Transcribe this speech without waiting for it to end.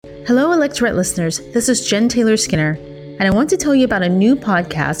Hello, Electorate listeners. This is Jen Taylor Skinner, and I want to tell you about a new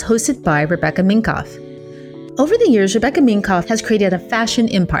podcast hosted by Rebecca Minkoff. Over the years, Rebecca Minkoff has created a fashion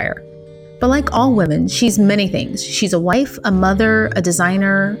empire. But like all women, she's many things. She's a wife, a mother, a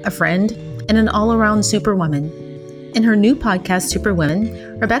designer, a friend, and an all-around superwoman. In her new podcast,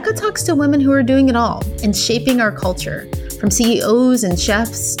 Superwomen, Rebecca talks to women who are doing it all and shaping our culture. From CEOs and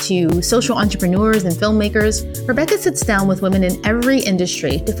chefs to social entrepreneurs and filmmakers, Rebecca sits down with women in every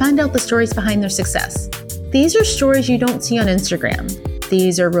industry to find out the stories behind their success. These are stories you don't see on Instagram.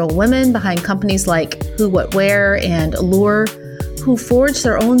 These are real women behind companies like Who, What, Where and Allure, who forged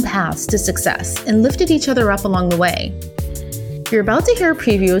their own paths to success and lifted each other up along the way. You're about to hear a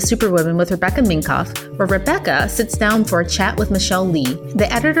preview of Superwomen with Rebecca Minkoff, where Rebecca sits down for a chat with Michelle Lee, the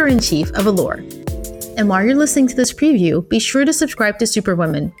editor-in-chief of Allure. And while you're listening to this preview, be sure to subscribe to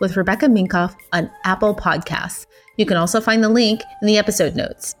Superwomen with Rebecca Minkoff on Apple Podcasts. You can also find the link in the episode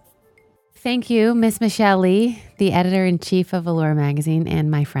notes. Thank you, Miss Michelle Lee, the editor-in-chief of Allure magazine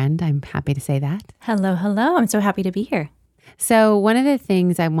and my friend. I'm happy to say that. Hello, hello. I'm so happy to be here. So one of the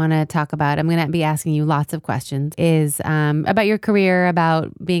things I want to talk about, I'm going to be asking you lots of questions, is about your career, about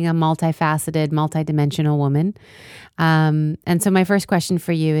being a multifaceted, multidimensional woman. And so my first question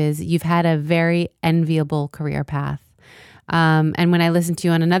for you is, you've had a very enviable career path. And when I listened to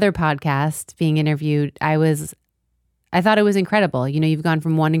you on another podcast being interviewed, I thought it was incredible. You know, you've gone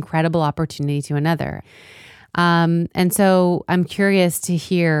from one incredible opportunity to another. And so I'm curious to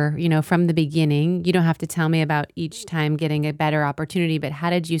hear, you know, from the beginning, you don't have to tell me about each time getting a better opportunity, but how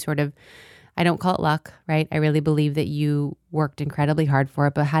did you sort of, I don't call it luck, right? I really believe that you worked incredibly hard for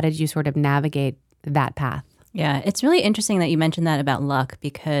it, but how did you sort of navigate that path? Yeah, it's really interesting that you mentioned that about luck,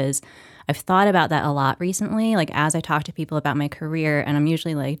 because I've thought about that a lot recently, like as I talk to people about my career, and I'm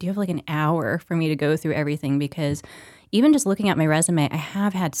usually like, do you have like an hour for me to go through everything? Because even just looking at my resume, I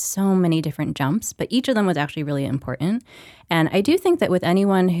have had so many different jumps, but each of them was actually really important. And I do think that with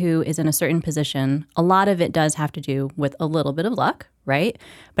anyone who is in a certain position, a lot of it does have to do with a little bit of luck, right?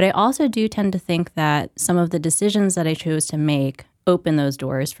 But I also do tend to think that some of the decisions that I chose to make opened those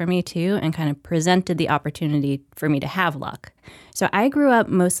doors for me too, and kind of presented the opportunity for me to have luck. So I grew up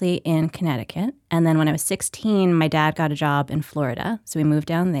mostly in Connecticut. And then when I was 16, my dad got a job in Florida. So we moved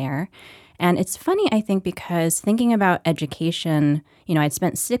down there. And it's funny, I think, because thinking about education, you know, I'd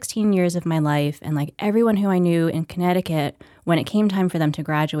spent 16 years of my life, and like everyone who I knew in Connecticut, when it came time for them to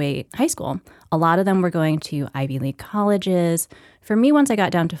graduate high school, a lot of them were going to Ivy League colleges. For me, once I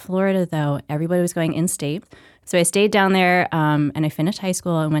got down to Florida, though, everybody was going in-state. So I stayed down there and I finished high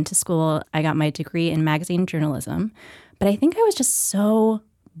school and went to school. I got my degree in magazine journalism. But I think I was just so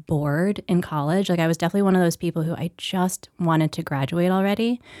bored in college. Like I was definitely one of those people who I just wanted to graduate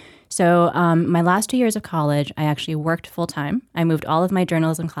already. So my last 2 years of college, I actually worked full-time. I moved all of my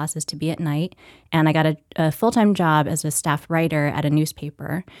journalism classes to be at night, and I got a full-time job as a staff writer at a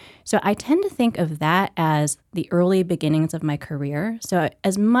newspaper. So I tend to think of that as the early beginnings of my career. So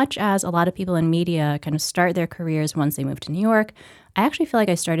as much as a lot of people in media kind of start their careers once they move to New York, I actually feel like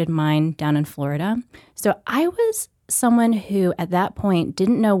I started mine down in Florida. So I was someone who at that point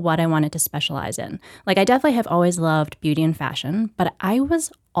didn't know what I wanted to specialize in. Like I definitely have always loved beauty and fashion, but I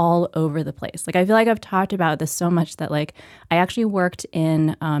was all over the place. Like I feel like I've talked about this so much that like I actually worked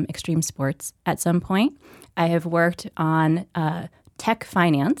in extreme sports at some point. I have worked on tech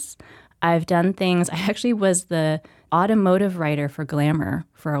finance. I've done things. I actually was the automotive writer for Glamour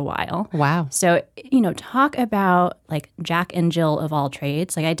for a while. Wow. So, you know, talk about like Jack and Jill of all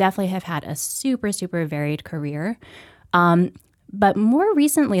trades. Like I definitely have had a super, super varied career. But more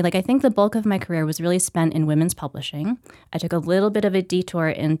recently, like I think the bulk of my career was really spent in women's publishing. I took a little bit of a detour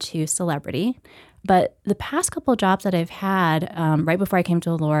into celebrity. But the past couple of jobs that I've had, right before I came to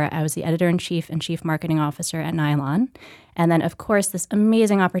Allure, I was the editor-in-chief and chief marketing officer at Nylon. And then, of course, this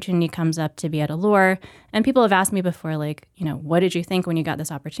amazing opportunity comes up to be at Allure. And people have asked me before, like, you know, what did you think when you got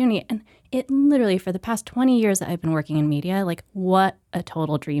this opportunity? And it literally, for the past 20 years that I've been working in media, like, what a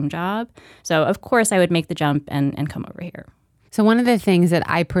total dream job. So, of course, I would make the jump and come over here. So one of the things that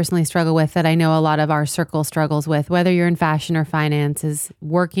I personally struggle with, that I know a lot of our circle struggles with, whether you're in fashion or finance, is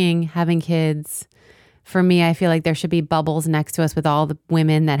working, having kids. For me, I feel like there should be bubbles next to us with all the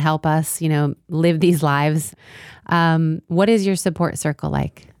women that help us, you know, live these lives. What is your support circle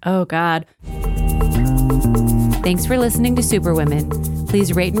like? Oh, God. Thanks for listening to Superwomen.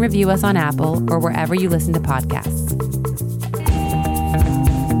 Please rate and review us on Apple or wherever you listen to podcasts.